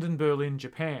he? London, Berlin,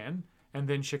 Japan, and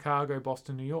then Chicago,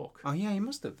 Boston, New York. Oh, yeah, he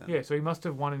must have then. Yeah, so he must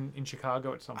have won in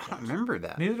Chicago at some point. I don't remember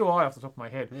that. Neither do I off the top of my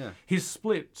head. Yeah. His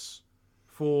splits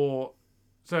for...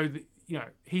 So,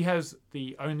 he has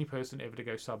the only person ever to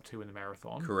go sub 2 in the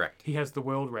marathon. Correct. He has the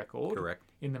world record. Correct.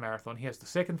 In the marathon. He has the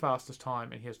second fastest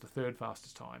time and he has the third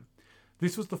fastest time.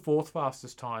 This was the fourth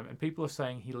fastest time, and people are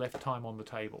saying he left time on the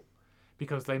table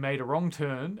because they made a wrong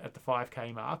turn at the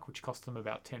 5K mark, which cost them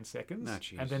about 10 seconds. Oh,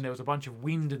 geez. And then there was a bunch of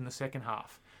wind in the second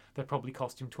half that probably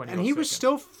cost him 20 And he was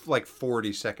still like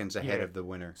 40 seconds ahead of the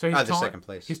winner. So the second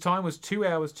place. His time was 2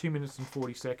 hours, 2 minutes and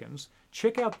 40 seconds.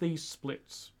 Check out these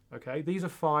splits, okay? These are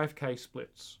 5K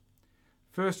splits.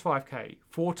 First 5K,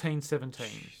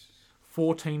 14:17,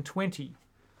 14:20,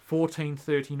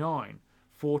 14:39,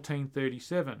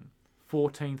 14:37,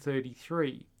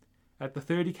 14:33. At the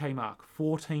 30K mark,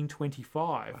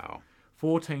 14:25, Wow.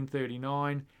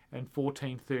 14:39, and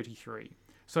 14:33.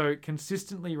 So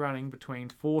consistently running between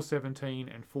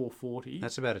 4:17 and 4:40.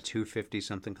 That's about a 250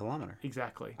 something kilometer.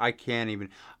 Exactly. I can't even.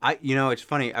 It's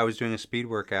funny. I was doing a speed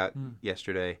workout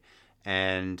yesterday,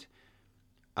 and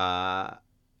I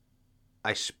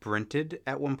sprinted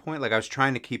at one point. Like I was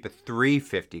trying to keep a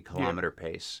 350 kilometer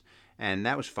pace. And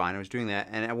that was fine. I was doing that.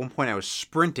 And at one point I was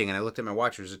sprinting and I looked at my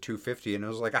watch. It was a 250. And I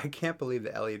was like, I can't believe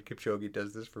that Eliud Kipchoge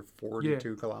does this for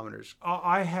 42 kilometers.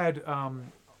 I had,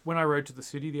 when I rode to the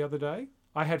city the other day,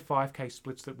 I had 5K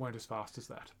splits that weren't as fast as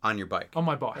that. On your bike? On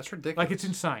my bike. That's ridiculous. Like, it's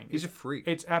insane. He's a freak.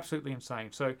 It's absolutely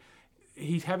insane. So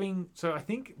I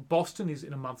think Boston is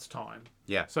in a month's time.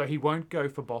 Yeah. So he won't go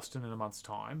for Boston in a month's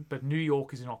time. But New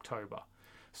York is in October.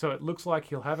 So it looks like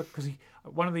he'll have it, because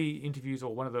one of the interviews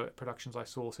or one of the productions I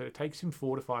saw said it takes him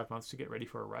 4 to 5 months to get ready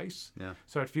for a race. Yeah.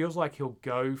 So it feels like he'll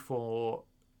go for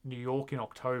New York in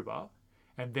October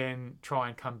and then try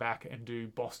and come back and do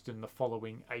Boston the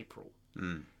following April,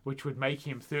 which would make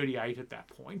him 38 at that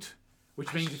point.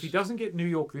 Which means if he doesn't get New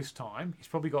York this time, he's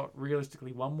probably got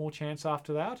realistically one more chance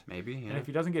after that. Maybe, yeah. And if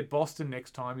he doesn't get Boston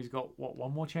next time, he's got,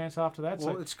 one more chance after that?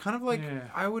 Well, so, it's kind of like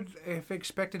I would have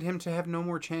expected him to have no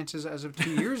more chances as of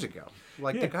 2 years ago.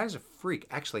 Like, the guy's a freak.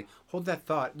 Actually, hold that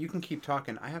thought. You can keep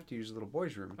talking. I have to use the little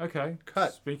boy's room. Okay.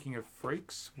 Cut. Speaking of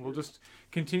freaks, we'll just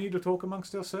continue to talk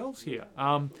amongst ourselves here.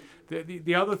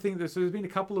 The other thing, there's been a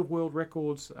couple of world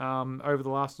records over the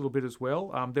last little bit as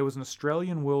well. There was an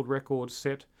Australian world record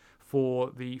set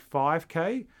for the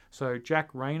 5K. So Jack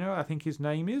Rayner, I think his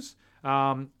name is,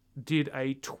 did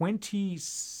a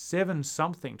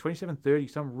 27:30,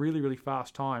 some really, really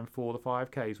fast time for the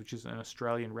 5Ks, which is an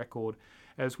Australian record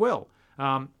as well.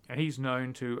 And he's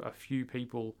known to a few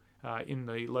people in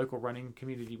the local running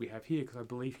community we have here, because I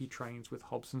believe he trains with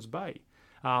Hobson's Bay.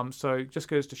 So it just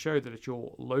goes to show that at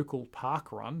your local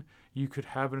park run, you could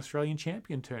have an Australian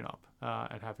champion turn up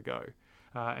and have a go.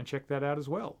 And check that out as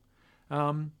well.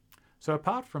 So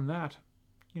apart from that,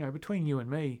 between you and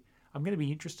me, I'm going to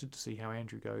be interested to see how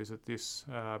Andrew goes at this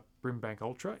Brimbank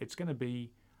Ultra. It's going to be,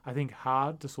 I think,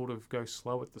 hard to sort of go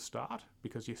slow at the start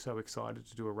because you're so excited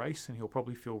to do a race, and he'll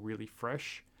probably feel really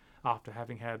fresh after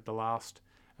having had the last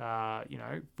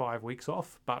 5 weeks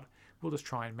off, but we'll just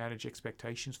try and manage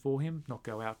expectations for him, not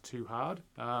go out too hard.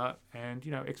 And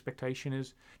expectation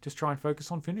is just try and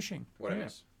focus on finishing. What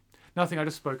else? Nothing. I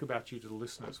just spoke about you to the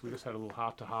listeners. We just had a little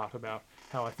heart-to-heart about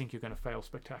how I think you're going to fail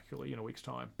spectacularly in a week's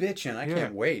time. Bitchin', I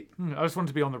can't wait. I just wanted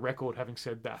to be on the record having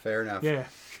said that. Fair enough. Yeah.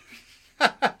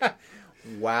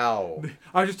 Wow.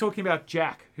 I was just talking about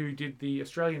Jack, who did the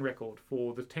Australian record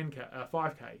for the 10K,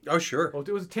 5K. Oh, sure. Or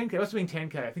it was a 10K. It must have been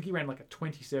 10K. I think he ran like a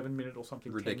 27-minute or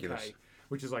something. Ridiculous. 10K,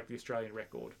 which is like the Australian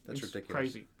record. That's ridiculous.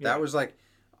 Crazy. Yeah. That was like,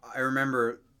 I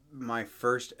remember my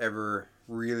first ever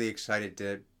really excited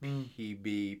to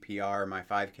PR my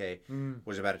 5K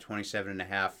was about a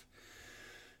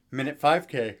 27.5-minute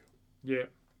 5K. Yeah.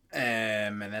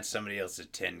 And that's somebody else's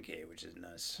 10K, which is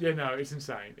nuts. Yeah, no, it's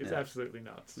insane. It's absolutely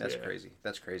nuts. That's crazy.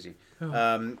 That's crazy.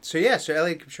 Oh. So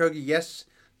Eliud Kipchoge, yes,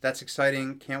 that's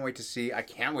exciting. Can't wait to see. I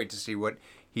can't wait to see what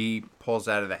he pulls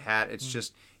out of the hat. It's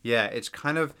just, it's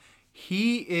kind of,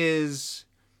 he is,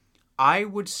 I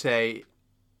would say,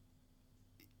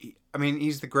 I mean,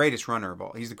 he's the greatest runner of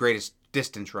all. He's the greatest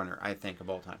distance runner, I think, of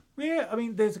all time. Yeah, I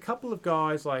mean, there's a couple of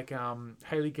guys like Haile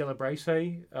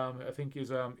Gebrselassie, I think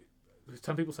is...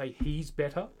 some people say he's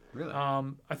better. Really?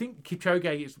 I think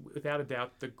Kipchoge is without a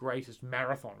doubt the greatest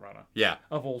marathon runner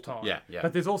of all time. Yeah.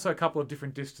 But there's also a couple of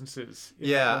different distances in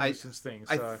the distance thing.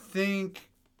 So. I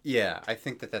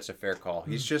think that's a fair call.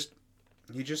 He's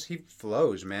he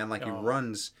flows, man. Like he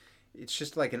runs. It's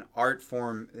just like an art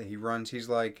form that he runs. He's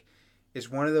like, it's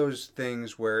one of those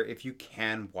things where if you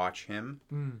can watch him,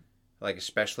 like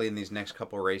especially in these next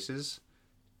couple races,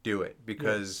 do it.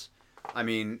 Because, I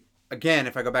mean... Again,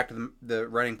 if I go back to the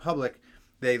running public,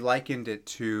 they likened it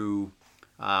to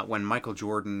when Michael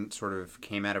Jordan sort of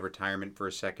came out of retirement for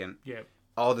a second. Yeah.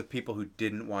 All the people who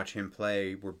didn't watch him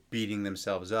play were beating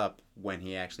themselves up when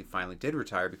he actually finally did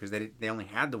retire because they only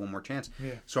had the one more chance.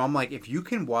 Yeah. So I'm like, if you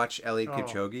can watch Eliud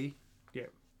Kipchoge yeah.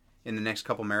 in the next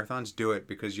couple marathons, do it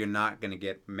because you're not going to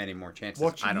get many more chances.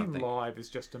 Watching him live is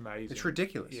just amazing. It's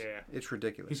ridiculous. Yeah. It's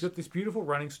ridiculous. He's got this beautiful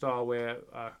running style where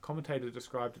a commentator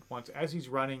described it once. As he's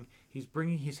running, he's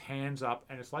bringing his hands up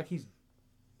and it's like he's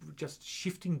just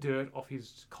shifting dirt off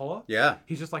his collar. Yeah.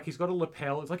 He's just like, he's got a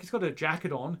lapel. It's like he's got a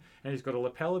jacket on and he's got a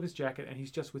lapel of his jacket and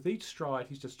he's just, with each stride,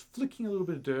 he's just flicking a little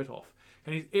bit of dirt off.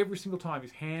 And he's, every single time,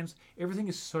 his hands, everything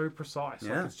is so precise.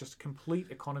 Yeah. Like it's just complete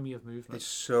economy of movement. It's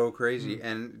so crazy.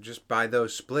 And just by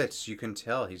those splits, you can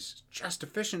tell he's just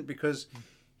efficient because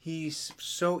he's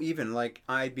so even. Like,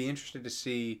 I'd be interested to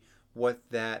see what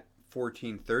that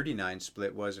 14:39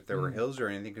 split was if there were hills or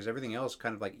anything because everything else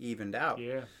kind of like evened out.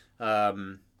 Yeah.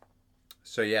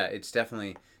 So yeah, it's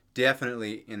definitely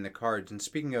in the cards. And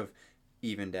speaking of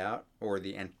evened out, or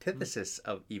the antithesis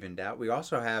of evened out, we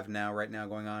also have right now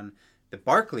going on the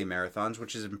Barkley marathons,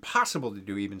 which is impossible to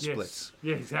do even splits.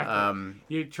 Yeah, exactly.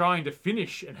 You're trying to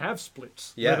finish and have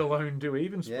splits, let alone do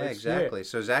even splits. Yeah, exactly.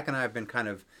 So Zach and I have been kind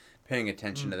of paying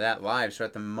attention to that live. So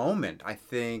at the moment, I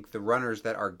think the runners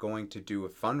that are going to do a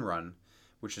fun run,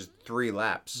 which is 3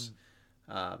 laps.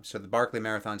 So the Barkley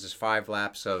marathons is 5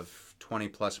 laps of 20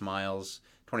 plus miles,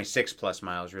 26 plus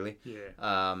miles, really.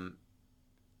 Yeah.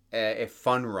 A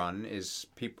fun run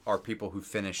are people who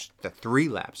finish the 3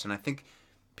 laps, and I think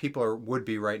people would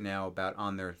be right now about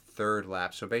on their 3rd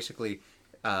lap. So basically,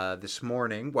 this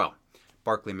morning,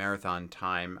 Barkley marathon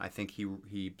time, I think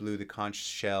he blew the conch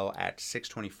shell at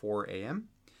 6:24 a.m.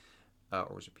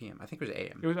 Or was it p.m.? I think it was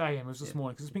a.m. It was a.m. It was this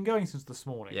morning because it's been going since this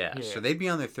morning. Yeah. So they'd be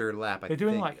on their 3rd lap. They're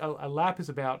doing like a lap is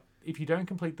about, if you don't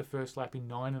complete the first lap in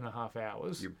 9.5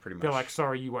 hours, you're pretty much, they're like,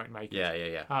 sorry, you won't make it.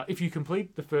 Yeah. If you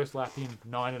complete the first lap in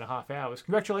 9.5 hours,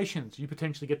 congratulations, you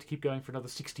potentially get to keep going for another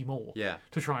 60 more. Yeah.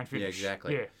 To try and finish. Yeah,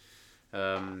 exactly.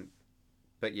 Yeah.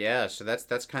 But yeah, so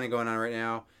that's kind of going on right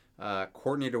now.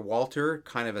 Courtney DeWalter,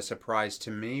 kind of a surprise to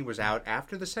me, was out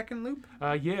after the 2nd loop.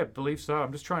 Yeah, believe so.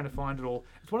 I'm just trying to find it all.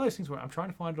 It's one of those things where I'm trying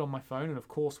to find it on my phone, and of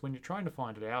course, when you're trying to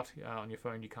find it out on your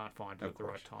phone, you can't find it at the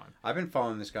right time. I've been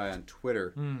following this guy on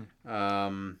Twitter.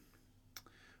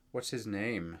 What's his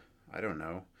name? I don't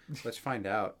know. Let's find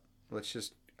out. Let's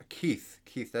just... Keith.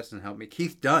 Keith, that doesn't help me.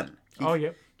 Keith Dunn.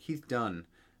 Keith Dunn.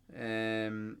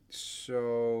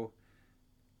 So...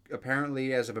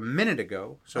 Apparently, as of a minute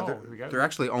ago, they're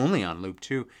actually only on Loop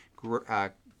 2.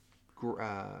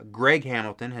 Greg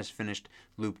Hamilton has finished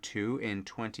Loop 2 in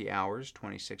 20 hours,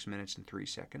 26 minutes, and 3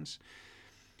 seconds.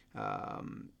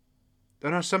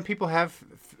 Some people have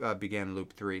began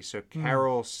Loop 3. So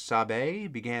Carol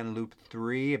Sabe began Loop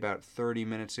 3 about 30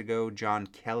 minutes ago. John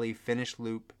Kelly finished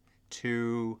Loop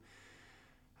 2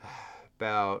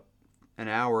 about an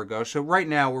hour ago. So right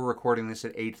now we're recording this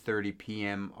at 8:30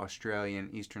 p.m. Australian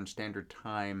Eastern Standard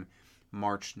Time,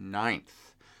 March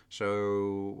 9th.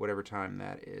 So whatever time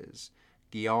that is.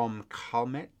 Guillaume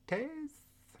Calmetes.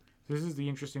 This is the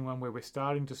interesting one where we're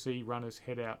starting to see runners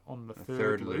head out on the third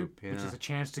third loop, which yeah. is a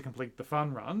chance to complete the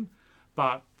fun run.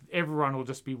 But everyone will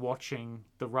just be watching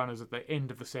the runners at the end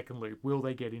of the second loop. Will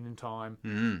they get in time?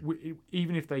 Mm.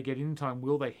 Even if they get in time,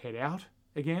 will they head out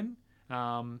again?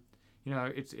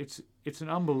 It's an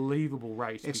unbelievable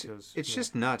race because It's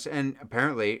just nuts. And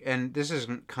apparently, and this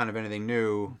isn't kind of anything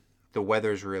new, the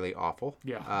weather's really awful.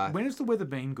 Yeah. When has the weather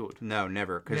been good? No,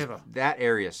 never. Because Never. that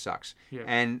area sucks. Yeah.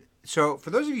 And so, for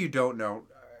those of you who don't know,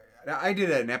 I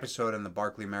did an episode on the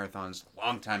Barkley Marathons a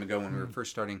long time ago when we were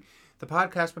first starting the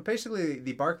podcast. But basically,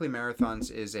 the Barkley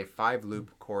Marathons is a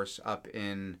 5-loop course up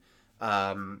in,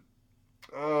 I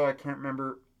can't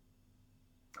remember,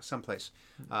 someplace.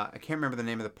 I can't remember the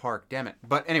name of the park. Damn it.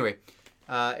 But anyway,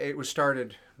 it was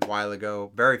started a while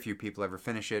ago. Very few people ever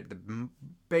finish it. The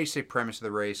basic premise of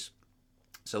the race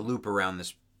is a loop around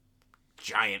this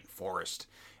giant forest,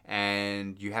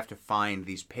 and you have to find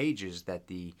these pages that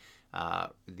the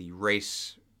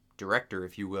race director,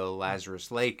 if you will,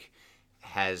 Lazarus Lake,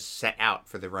 has set out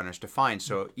for the runners to find.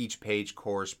 So each page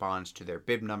corresponds to their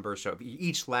bib number. So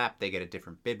each lap they get a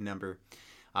different bib number,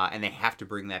 and they have to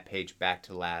bring that page back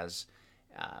to Laz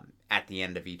at the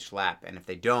end of each lap. And if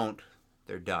they don't,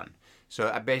 they're done.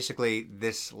 So basically,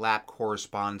 this lap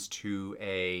corresponds to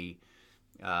a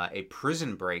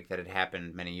prison break that had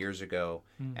happened many years ago,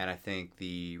 and I think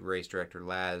the race director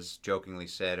Laz jokingly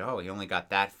said, "Oh, he only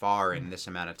got that far in this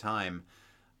amount of time.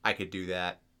 I could do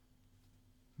that."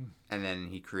 And then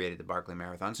he created the Barkley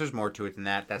Marathon. So there's more to it than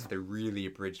that. That's the really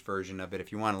abridged version of it.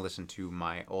 If you want to listen to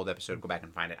my old episode, go back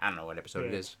and find it. I don't know what episode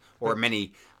it is, or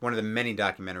one of the many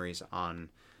documentaries on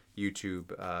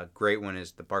YouTube. Great one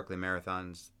is the Barkley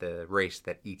Marathons, the race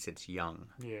that eats its young.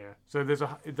 Yeah. So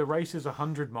the race is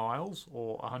 100 miles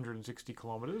or 160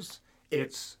 kilometers.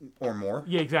 It's or more.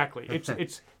 Yeah, exactly.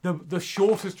 It's the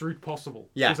shortest route possible.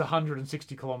 Yeah. Is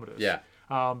 160 kilometers. Yeah.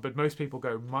 But most people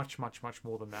go much, much, much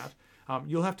more than that.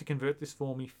 You'll have to convert this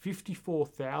for me.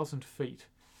 54,000 feet.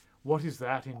 What is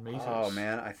that in meters? Oh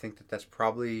man, I think that's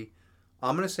probably.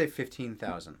 I'm gonna say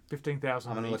 15,000.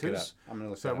 15,000 I'm gonna meters. look it up. I'm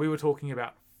gonna look So that up. we were talking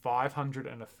about 500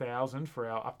 and 1,000 for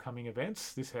our upcoming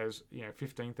events. This has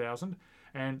 15,000,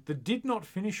 and the did not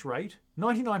finish rate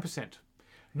 99%.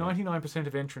 99%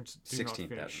 of entrants do 16,000.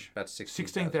 not finish. That's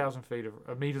 16,000 feet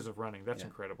of meters of running. That's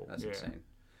incredible. That's insane.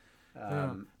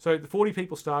 So the 40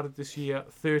 people started this year.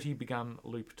 30 begun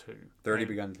Loop 2. 30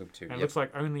 begun Loop 2. And it looks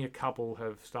like only a couple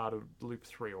have started Loop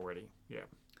 3 already. Yeah.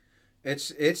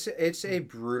 It's a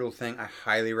brutal thing. I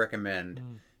highly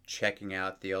recommend checking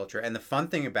out the ultra. And the fun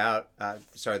thing about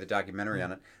the documentary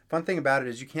on it. Fun thing about it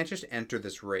is you can't just enter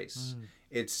this race.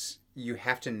 You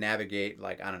have to navigate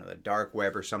the dark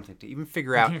web or something to even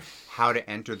figure out how to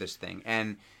enter this thing.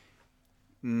 And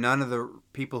none of the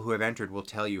people who have entered will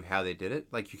tell you how they did it.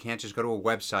 Like, you can't just go to a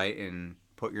website and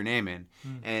put your name in.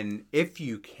 And if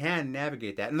you can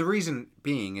navigate that, and the reason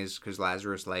being is because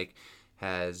Lazarus Lake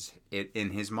has it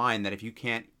in his mind that if you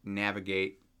can't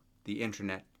navigate the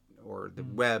internet or the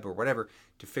web or whatever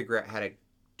to figure out how to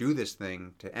do this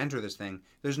thing, to enter this thing,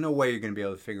 there's no way you're going to be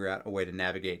able to figure out a way to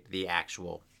navigate the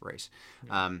actual race.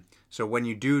 So when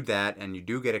you do that and you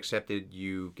do get accepted,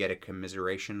 you get a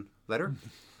commiseration letter.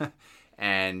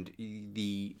 And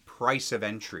the price of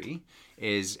entry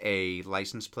is a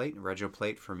license plate, a rego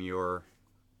plate from your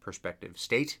prospective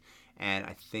state, and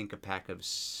I think a pack of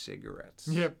cigarettes.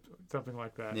 Yep, something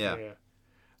like that. Yeah.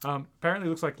 Apparently, it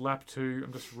looks like lap 2.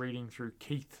 I'm just reading through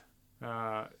Keith.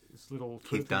 His little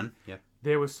Keith Dunn. Yeah.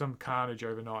 There was some carnage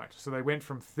overnight. So they went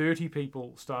from 30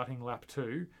 people starting lap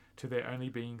 2 to there only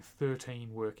being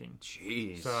 13 working.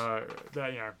 Jeez. So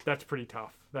that's pretty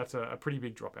tough. That's a pretty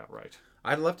big dropout rate.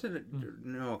 I'd love to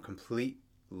know a complete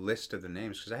list of the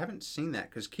names because I haven't seen that.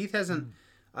 Because Keith hasn't.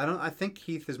 I think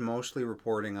Keith is mostly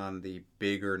reporting on the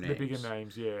bigger names. The bigger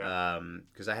names, yeah.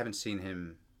 Because I haven't seen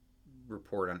him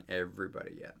report on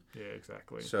everybody yet. Yeah,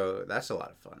 exactly. So that's a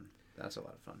lot of fun.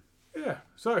 Yeah.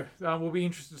 So we'll be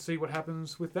interested to see what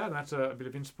happens with that. And that's a bit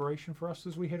of inspiration for us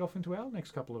as we head off into our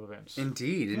next couple of events.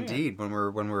 Indeed. When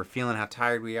we're feeling how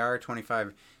tired we are,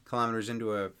 25 kilometers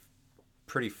into a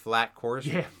pretty flat course.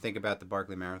 Yeah. Think about the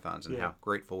Barkley Marathons and how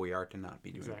grateful we are to not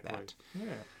be doing that. Yeah.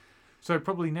 So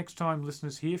probably next time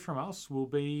listeners hear from us will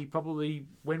be probably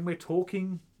when we're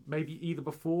talking, maybe either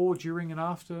before, during, and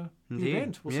after the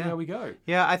event. We'll see how we go.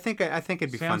 Yeah, I think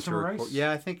it'd be fun to record. Race?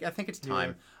 Yeah, I think it's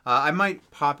time. I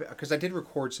might pop because I did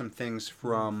record some things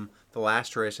from the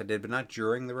last race I did, but not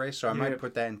during the race. So I might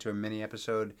put that into a mini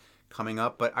episode coming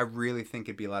up. But I really think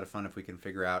it'd be a lot of fun if we can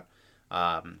figure out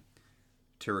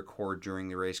to record during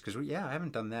the race because I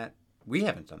haven't done that We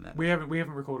haven't done that. We haven't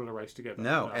recorded a race together.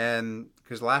 No, and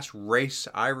because the last race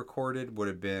I recorded would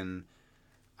have been,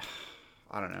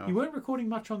 I don't know. You weren't recording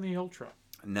much on the Ultra.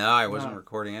 No, I wasn't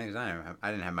recording anything.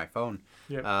 I didn't have my phone.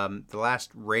 Yep. The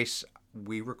last race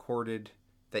we recorded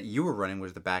that you were running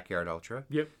was the Backyard Ultra.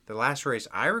 Yep. The last race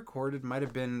I recorded might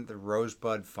have been the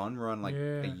Rosebud Fun Run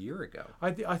a year ago.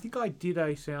 I think I did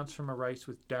a sounds from a race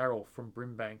with Daryl from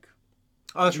Brimbank.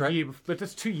 Oh, that's right. But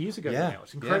that's 2 years ago now.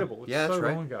 It's incredible. Yeah, it's that's so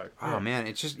right. long ago. Oh, man.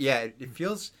 It's just, it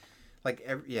feels like,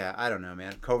 I don't know,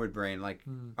 man. COVID brain. Like,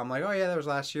 I'm like, oh, yeah, that was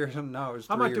last year. No, it was 3 years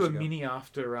ago. I might do a mini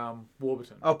after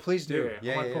Warburton. Oh, please do.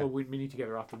 I might pull a mini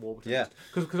together after Warburton. Yeah.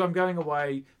 Because I'm going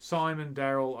away. Simon,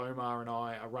 Daryl, Omar and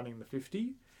I are running the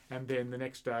 50. And then the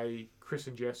next day, Chris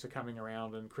and Jess are coming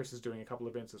around, and Chris is doing a couple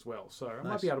of events as well. So I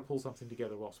might be able to pull something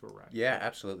together whilst we're around. Yeah,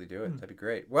 absolutely do it. That'd be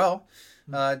great. Well,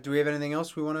 do we have anything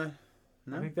else we want to...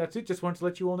 No? I think that's it. Just wanted to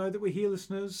let you all know that we're here,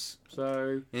 listeners.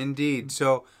 So Indeed.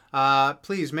 So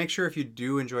please make sure if you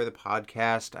do enjoy the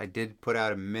podcast, I did put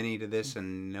out a mini to this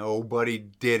and nobody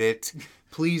did it.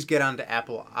 Please get onto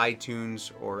Apple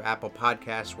iTunes or Apple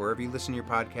Podcasts, wherever you listen to your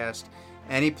podcast.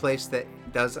 Any place that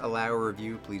does allow a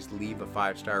review, please leave a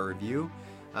 5-star review.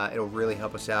 It'll really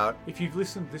help us out. If you've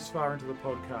listened this far into the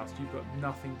podcast, you've got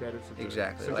nothing better to do.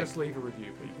 Exactly. So just leave a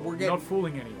review, people. We're not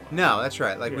fooling anyone. No, that's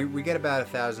right. Like we get about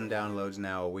 1,000 downloads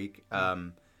now a week,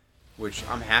 which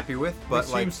I'm happy with. But it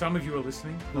seems some of you are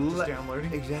listening, not just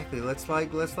downloading. Exactly. Let's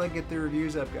get the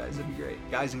reviews up, guys. That'd be great,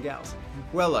 guys and gals.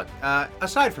 Well, look.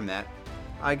 Aside from that,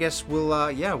 I guess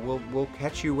we'll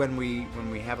catch you when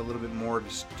we have a little bit more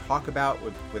to talk about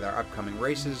with our upcoming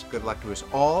races. Good luck to us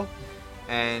all.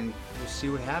 And we'll see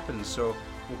what happens. So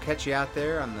we'll catch you out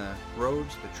there on the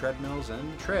roads, the treadmills,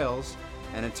 and the trails.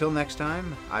 And until next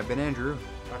time, I've been Andrew.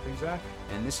 I've been Zach.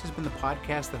 And this has been the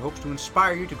podcast that hopes to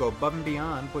inspire you to go above and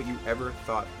beyond what you ever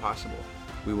thought possible.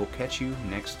 We will catch you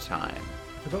next time.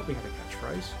 I forgot we had a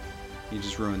catchphrase. You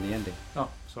just ruined the ending. Oh,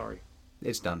 sorry.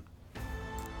 It's done.